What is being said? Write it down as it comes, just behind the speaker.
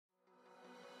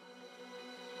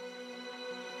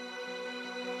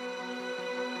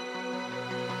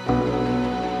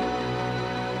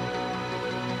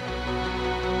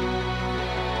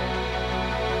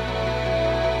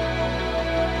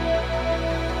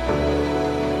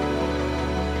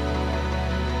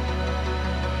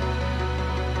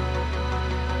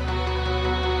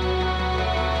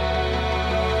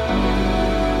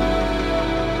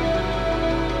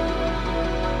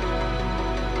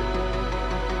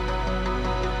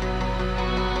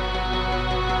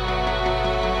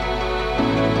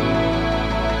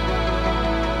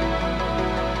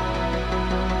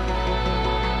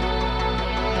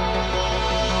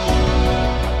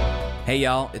Hey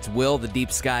y'all, it's Will, the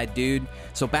Deep Sky Dude.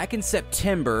 So back in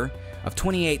September of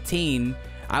 2018,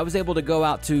 I was able to go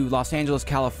out to Los Angeles,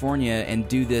 California and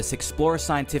do this Explore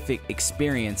Scientific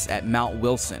experience at Mount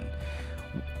Wilson.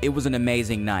 It was an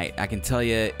amazing night. I can tell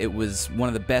you it was one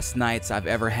of the best nights I've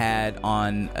ever had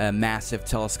on a massive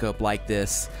telescope like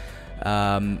this.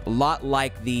 A lot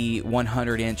like the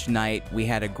 100-inch night. We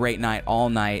had a great night all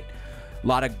night. A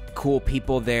lot of cool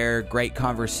people there, great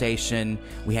conversation.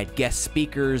 We had guest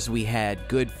speakers, we had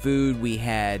good food, we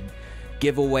had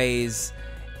giveaways,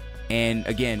 and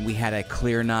again, we had a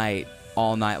clear night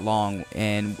all night long,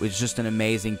 and it was just an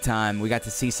amazing time. We got to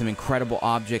see some incredible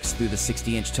objects through the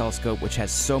 60-inch telescope, which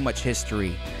has so much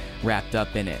history wrapped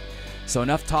up in it. So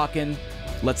enough talking,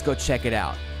 let's go check it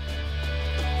out.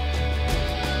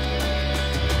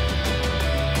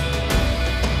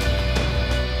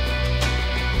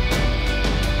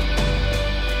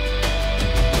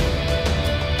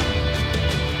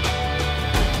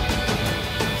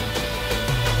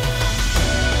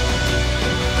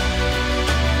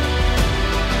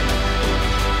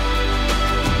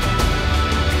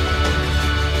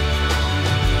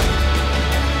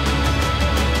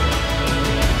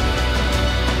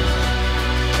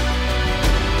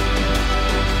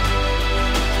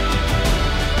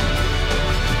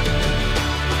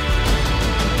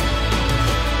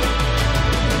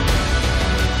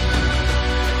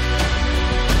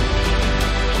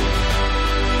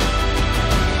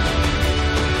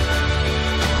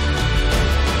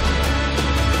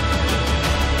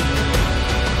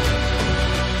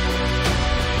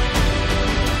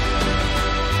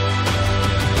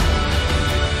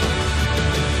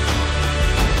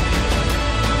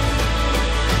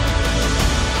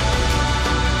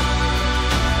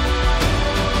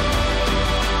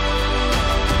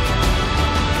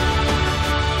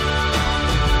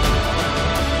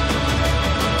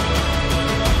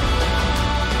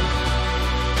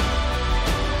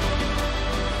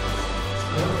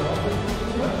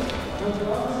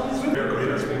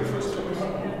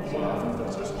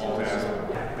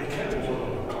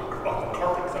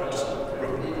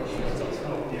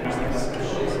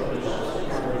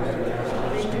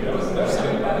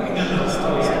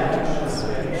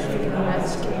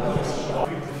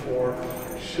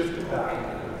 Shifted back.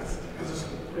 It's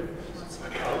a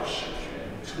couch,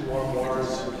 2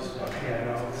 armoires, a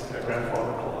piano, a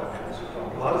grandfather clock.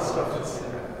 A lot of stuff that's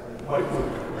whitewood.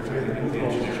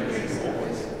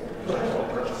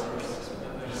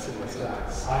 Just in the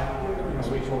stacks.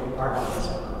 We told our house.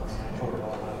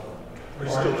 We're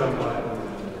still done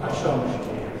by I showed them.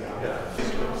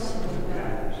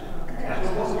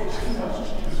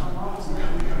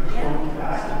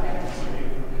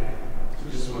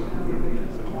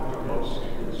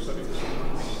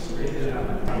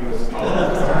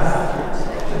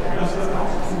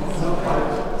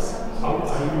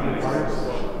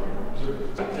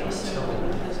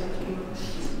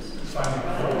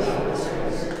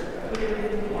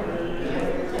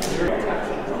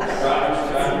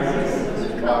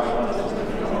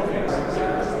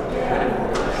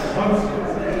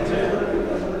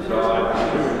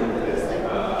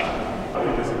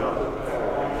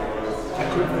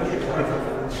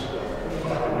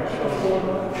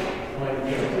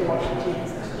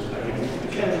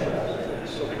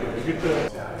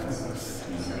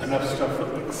 Enough stuff that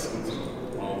looks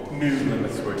new. And the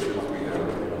switches we have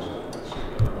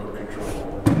remote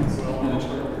control.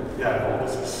 Yeah, all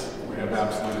this is. We have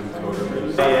absolute encoder.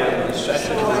 Let's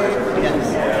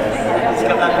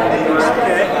come back.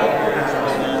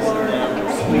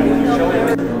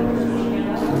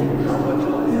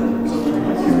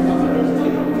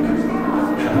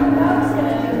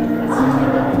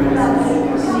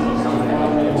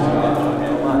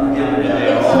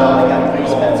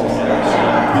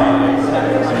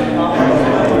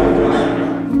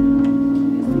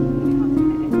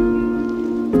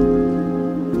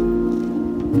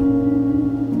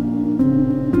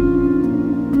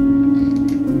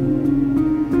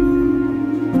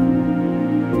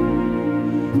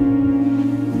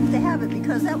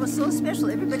 That was so special.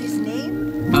 Everybody's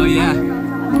name. Oh yeah.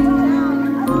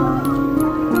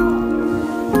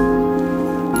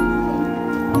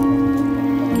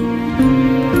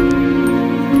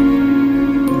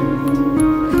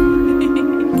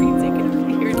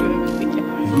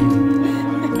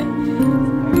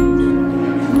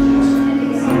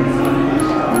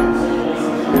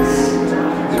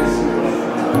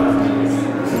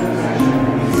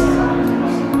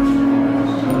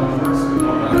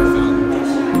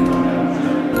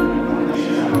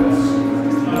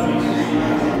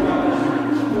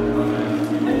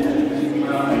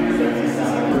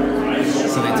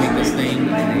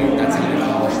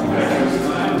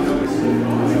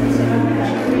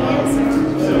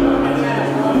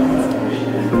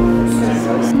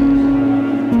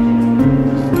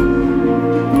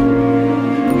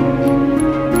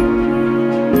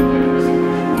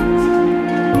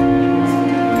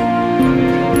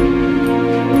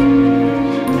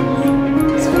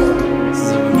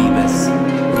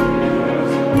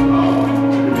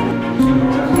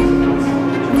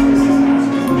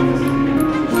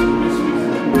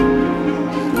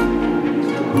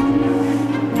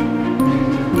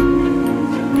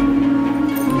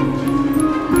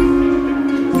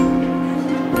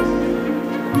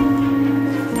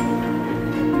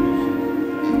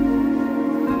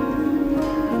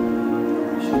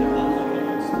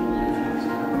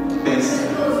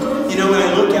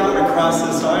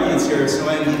 gets here. So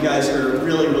and you guys are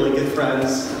really, really good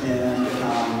friends, and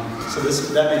so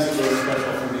that makes it really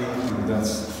special for me.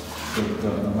 That's the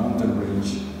mountain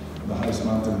range, the highest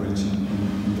mountain range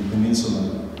in the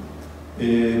peninsula.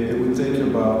 It would take you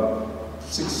about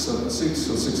 6 or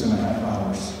 6.5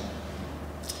 hours.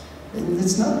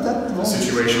 It's not that long. The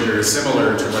situation here is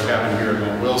similar to what happened here at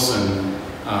Mount Wilson,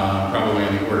 probably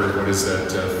in the order of,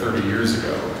 30 years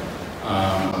ago.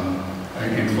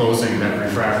 In closing that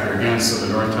refractor again, so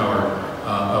the north tower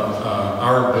of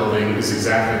our building is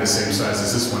exactly the same size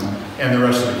as this one, and the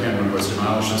rest of the canyon was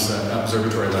demolished. This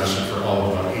observatory lasted for all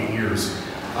of about 8 years.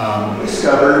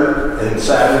 Discovered in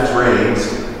Saturn's rings,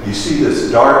 you see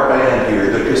this dark band here,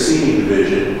 the Cassini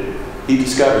division. He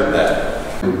discovered that.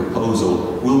 The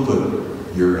proposal, we'll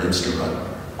put your instrument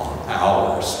on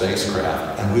our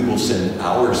spacecraft, and we will send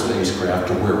our spacecraft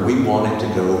to where we want it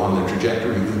to go, on the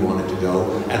trajectory we want it to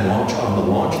go, and launch on the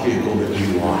launch vehicle that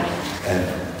we want. And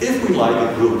if we like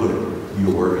it, we'll put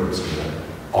your instrument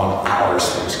on our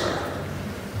spacecraft.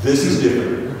 This is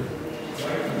different.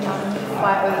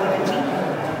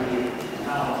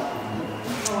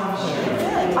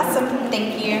 Awesome,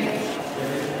 thank you.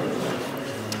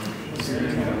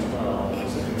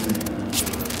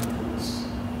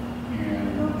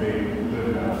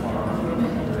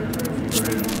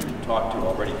 Talk to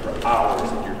already for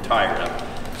hours and you're tired of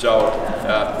it. So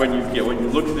when you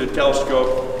look at the telescope,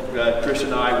 Chris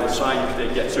and I will sign if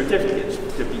they get certificates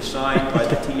to be signed by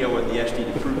the TO and the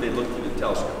SD to prove they looked at the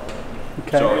telescope.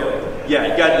 Okay. So yeah,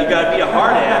 you got to be a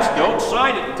hard ass. Don't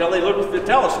sign it until they look at the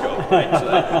telescope. Right?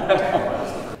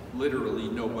 So literally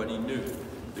nobody knew.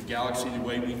 The galaxy, the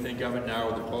way we think of it now,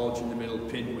 with the bulge in the middle,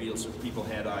 pinwheels, and people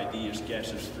had ideas,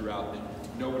 guesses throughout.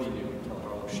 Nobody knew until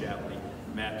Harlow Shapley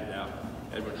mapped it out.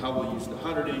 Edwin Hubble used the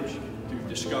 100-inch to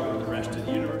discover the rest of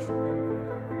the universe.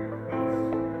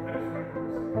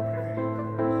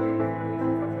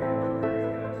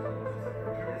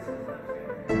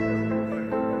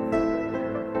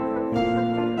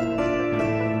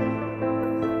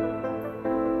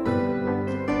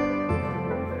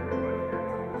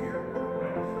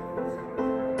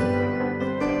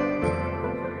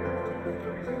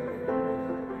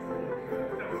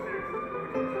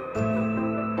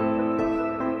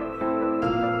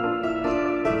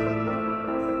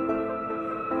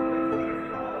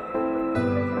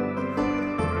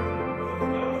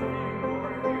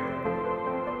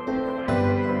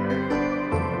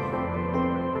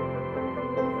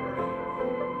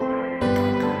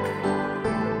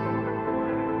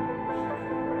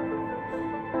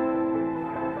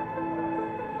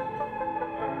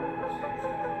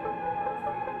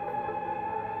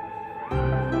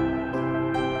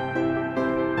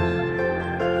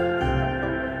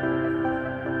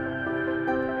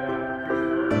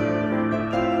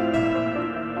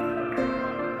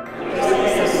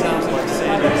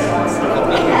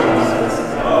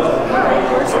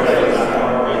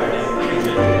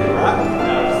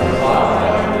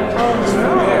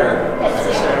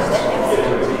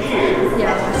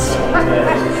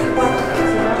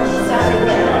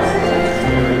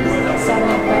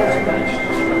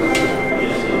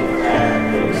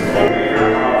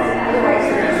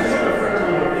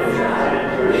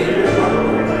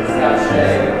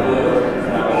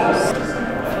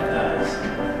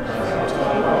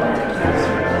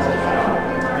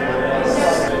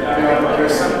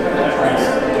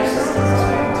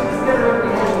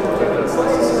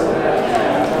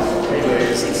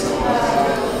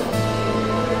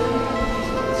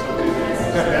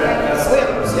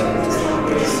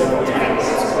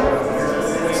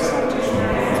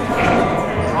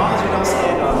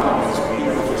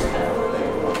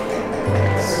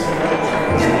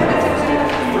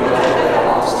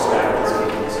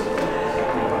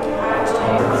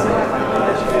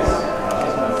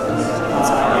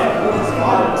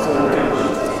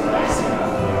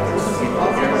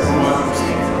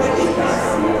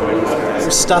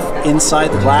 Stuff inside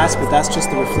the glass, but that's just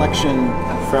the reflection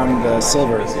from the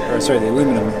silver, or sorry, the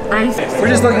aluminum. We're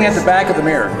just looking at the back of the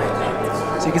mirror.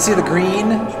 So you can see the green.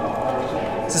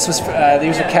 This was,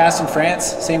 these were cast in France,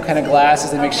 same kind of glass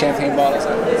as they make champagne bottles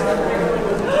out of.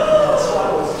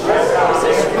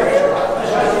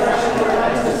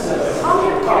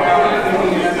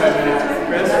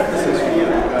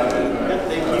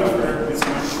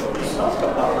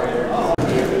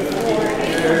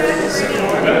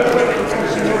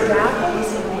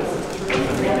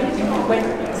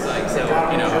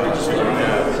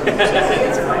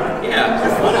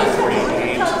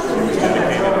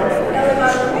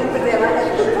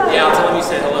 Yeah, I'll tell him you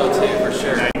said hello too, for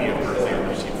sure.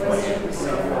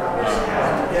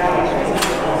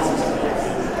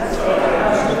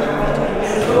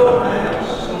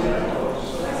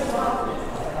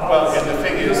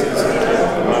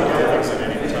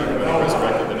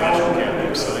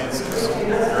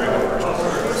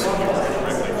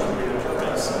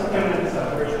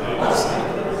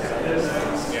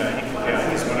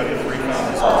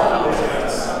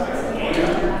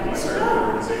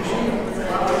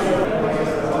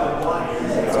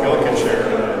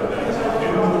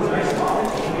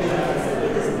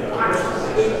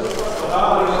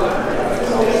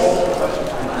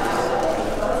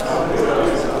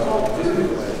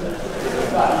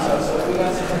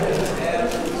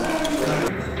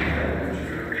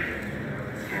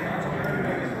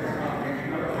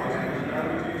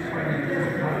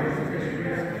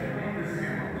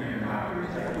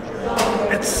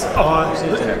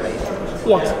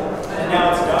 What? The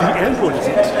android is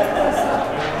it?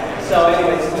 So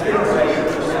anyways,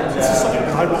 This is something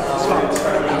that I won't stop.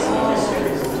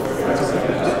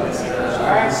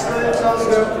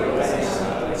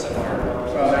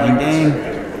 Ding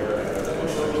ding.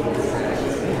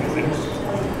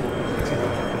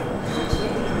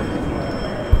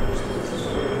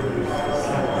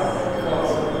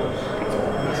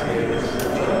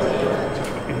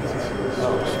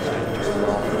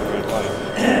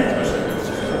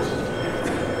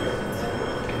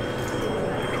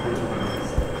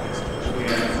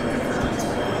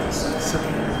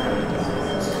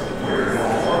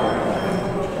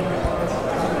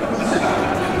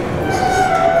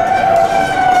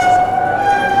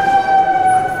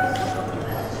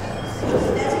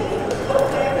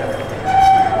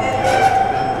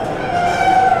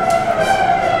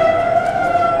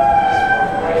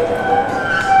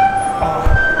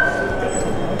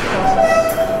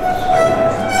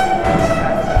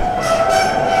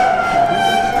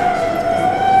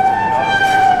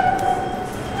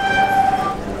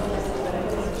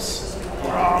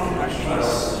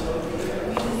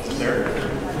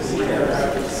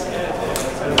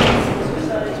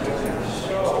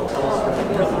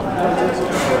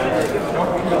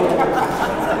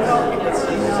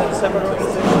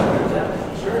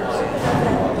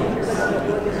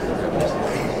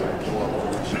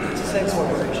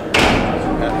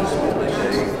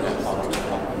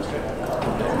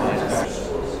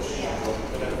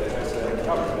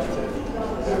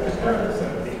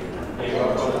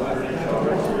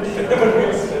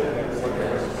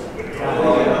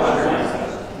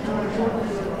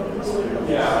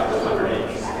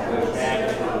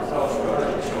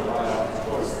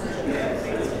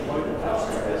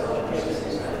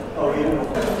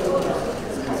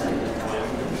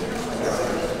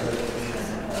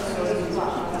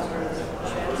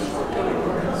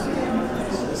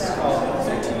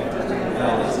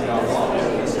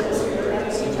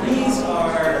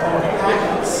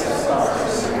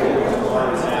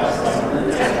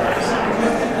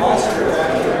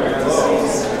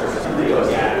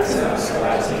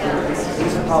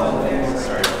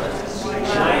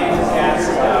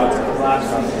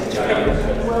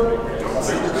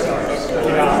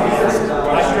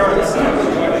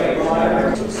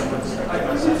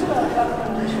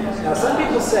 Now, some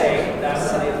people say that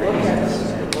when they look at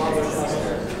the lava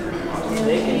cluster,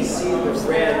 they can see the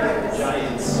red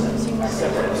giants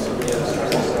separate from the other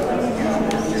stars.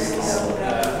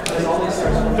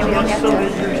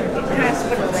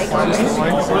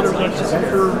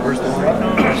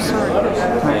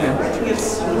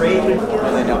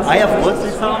 I have looked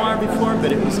through Palomar before,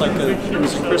 but it was like it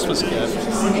was a Christmas gift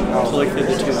to look through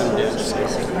the 200 inch. So it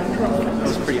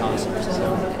was pretty awesome.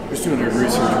 So. Just doing your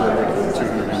research for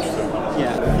 200 inch stuff.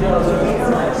 Yeah.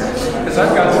 Because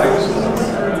I've got things.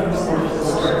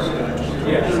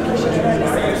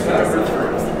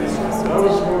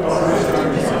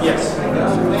 Yes.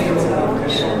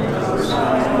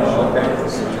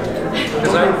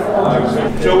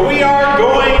 So we are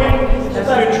going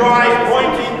to try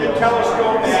pointing the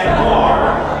telescope at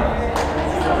Mars.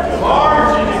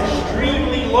 Mars is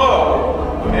extremely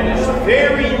low and is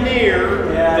very near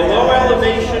the low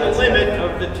elevation limit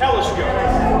of the telescope.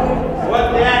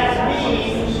 What that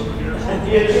means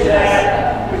is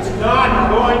that it's not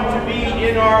going to be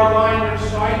in our line of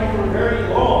sight for very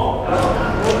long.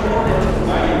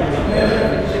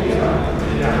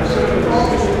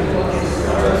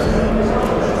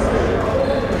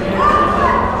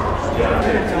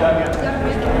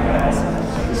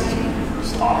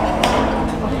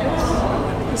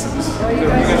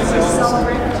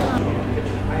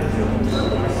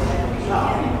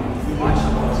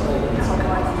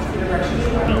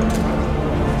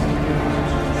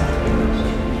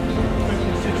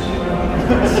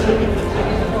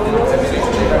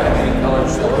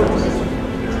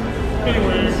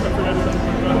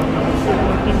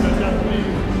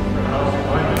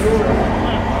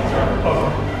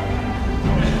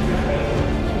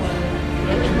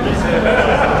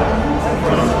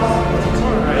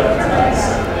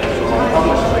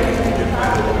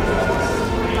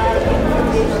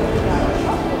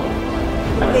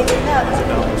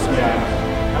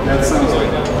 That sounds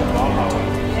like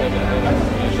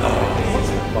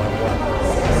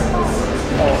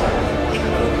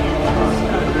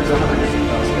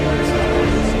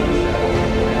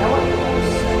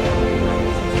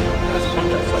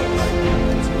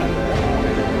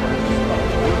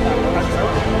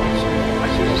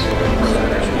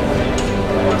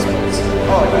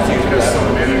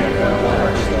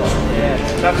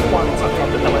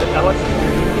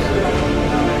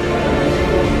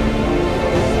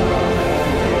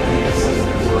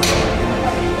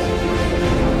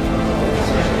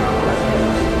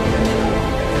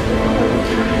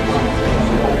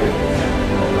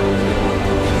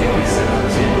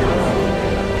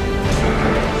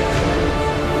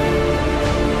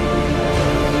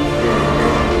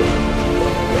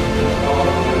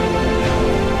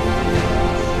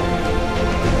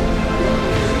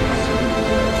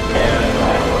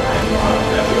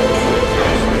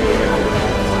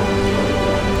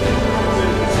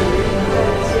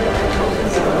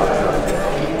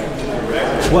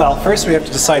Well, first we have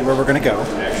to decide where we're going to go.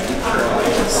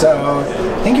 So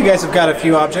I think you guys have got a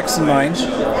few objects in mind,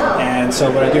 and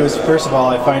so what I do is first of all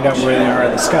I find out where they are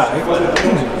in the sky,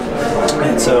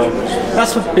 and so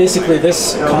that's what basically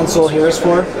this console here is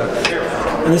for,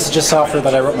 and this is just software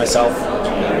that I wrote myself.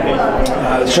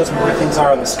 It shows me where things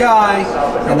are in the sky,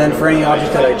 and then for any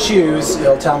object that I choose,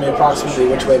 it'll tell me approximately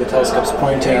which way the telescope's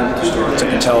pointing, so I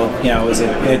can tell, you know, is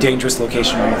it in a dangerous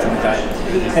location or anything like that.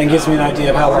 And it gives me an idea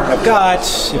of how long I've got,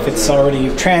 if it's already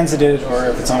transited, or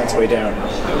if it's on its way down.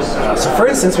 So for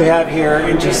instance, we have here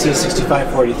NGC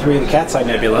 6543, the Cat's Eye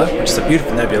Nebula, which is a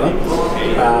beautiful nebula,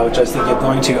 which I was thinking of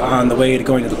going to on the way to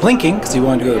going to the blinking, because you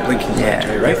want to go to the blinking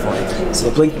planetary, right? So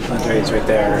the blinking planetary is right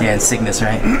there. Yeah, in Cygnus,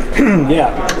 right?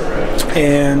 Yeah.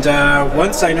 And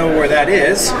once I know where that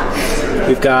is,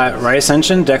 we've got right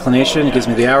ascension, declination, it gives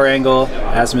me the hour angle,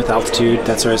 azimuth, altitude,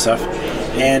 that sort of stuff.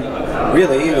 And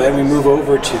really, then we move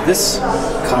over to this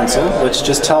console, which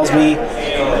just tells me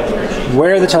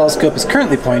where the telescope is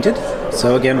currently pointed.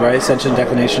 So again, right ascension,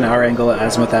 declination, hour angle,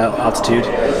 azimuth, altitude.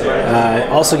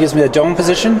 Also gives me the dome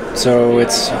position, so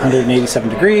it's 187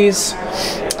 degrees.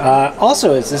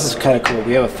 Also, this is kind of cool,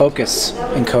 we have a focus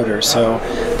encoder, so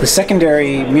the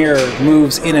secondary mirror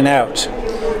moves in and out.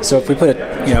 So if we put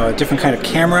a different kind of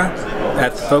camera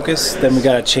at the focus, then we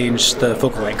got to change the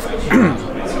focal length.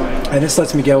 And this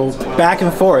lets me go back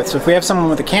and forth. So if we have someone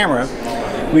with a camera,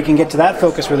 we can get to that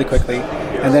focus really quickly,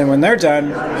 and then when they're done,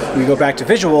 we go back to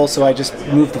visual, so I just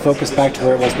move the focus back to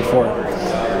where it was before.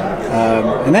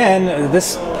 And then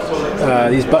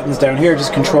these buttons down here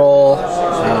just control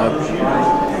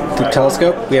the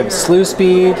telescope. We have slew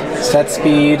speed, set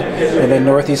speed, and then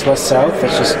northeast, west, south.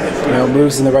 That just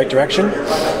moves in the right direction.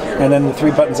 And then the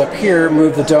three buttons up here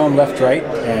move the dome left, right,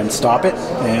 and stop it.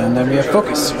 And then we have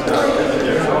focus.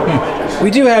 We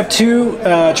do have two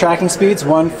tracking speeds,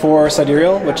 one for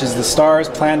sidereal, which is the stars,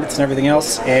 planets, and everything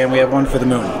else, and we have one for the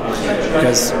moon.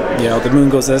 Because, the moon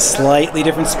goes at a slightly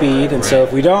different speed, and so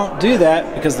if we don't do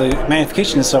that, because the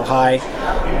magnification is so high,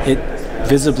 it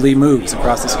visibly moves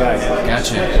across the sky.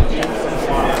 Gotcha.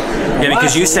 Yeah,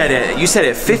 because you said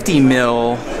at 50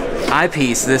 mil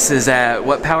eyepiece, this is at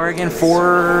what power again?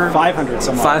 500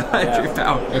 some 500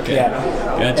 power. Okay. Yeah.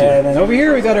 Gotcha. And then over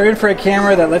here we got our infrared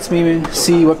camera that lets me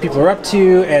see what people are up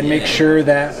to and make sure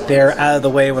that they're out of the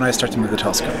way when I start to move the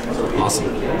telescope. Awesome.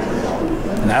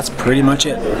 And that's pretty much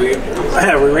it.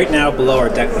 We're right now below our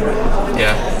deck limit.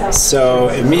 Yeah. So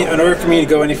in order for me to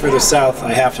go any further south,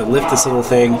 I have to lift this little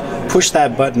thing, push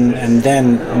that button, and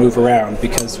then move around,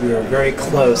 because we are very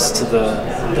close to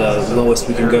the lowest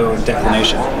we can go in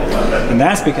declination. And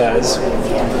that's because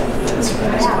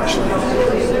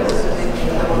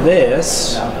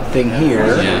this thing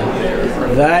here,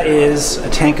 that is a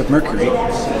tank of mercury,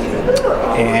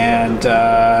 and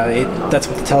that's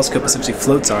what the telescope essentially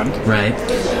floats on. Right.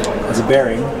 As a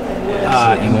bearing.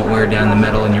 So you won't wear down the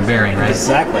metal in your bearing, right?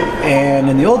 Exactly. And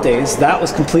in the old days, that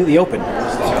was completely open.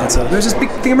 And so there's this big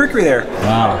thing of mercury there.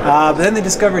 Wow. But then they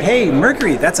discovered, hey,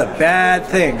 mercury, that's a bad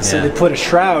thing. So they put a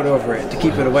shroud over it to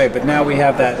keep it away. But now we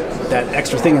have that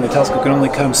extra thing, and the telescope can only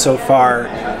come so far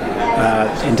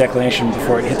in declination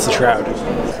before it hits the shroud.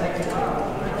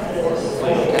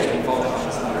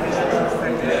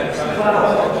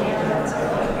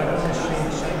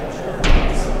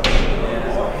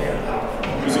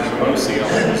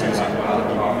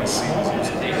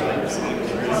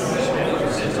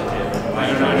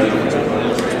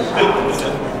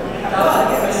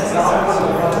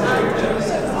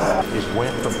 It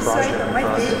went from project to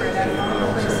project.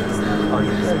 Are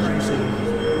you guys using?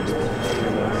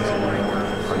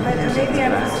 Maybe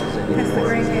I'm because the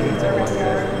gray meetings are right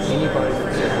there. Anybody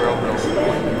well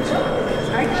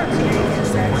I can't see any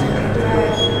intersection.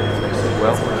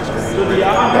 well, we're just going to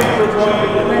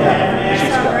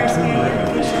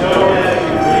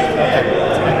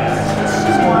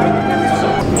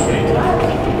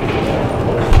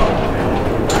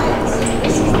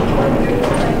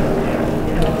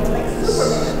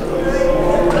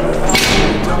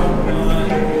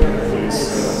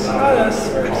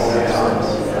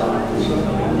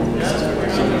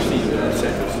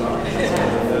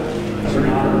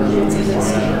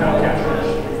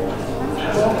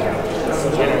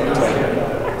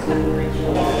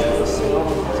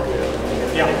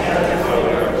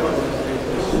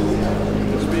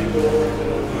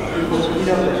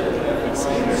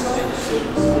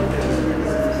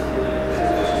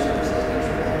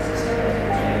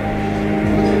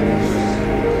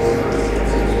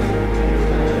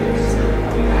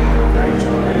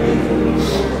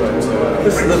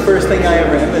This is the first thing I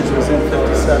ever imaged, was in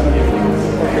 57.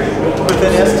 With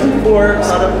an S24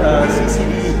 out of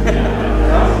CCD.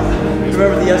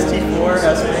 Remember the ST4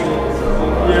 S-Ring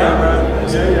camera.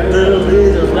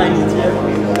 Literally, those 92.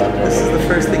 This is the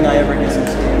first thing I ever used in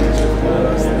school.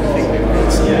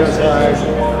 It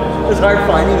was hard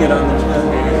finding it on the trip.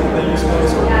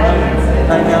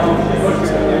 I know.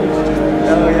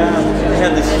 Oh yeah. They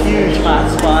had this huge hot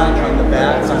spot on the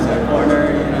back on the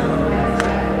corner, you know.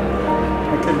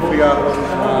 I couldn't figure out what was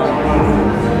wrong.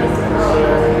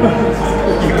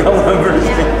 You come over and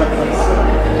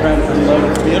trying to unload.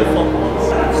 It's beautiful.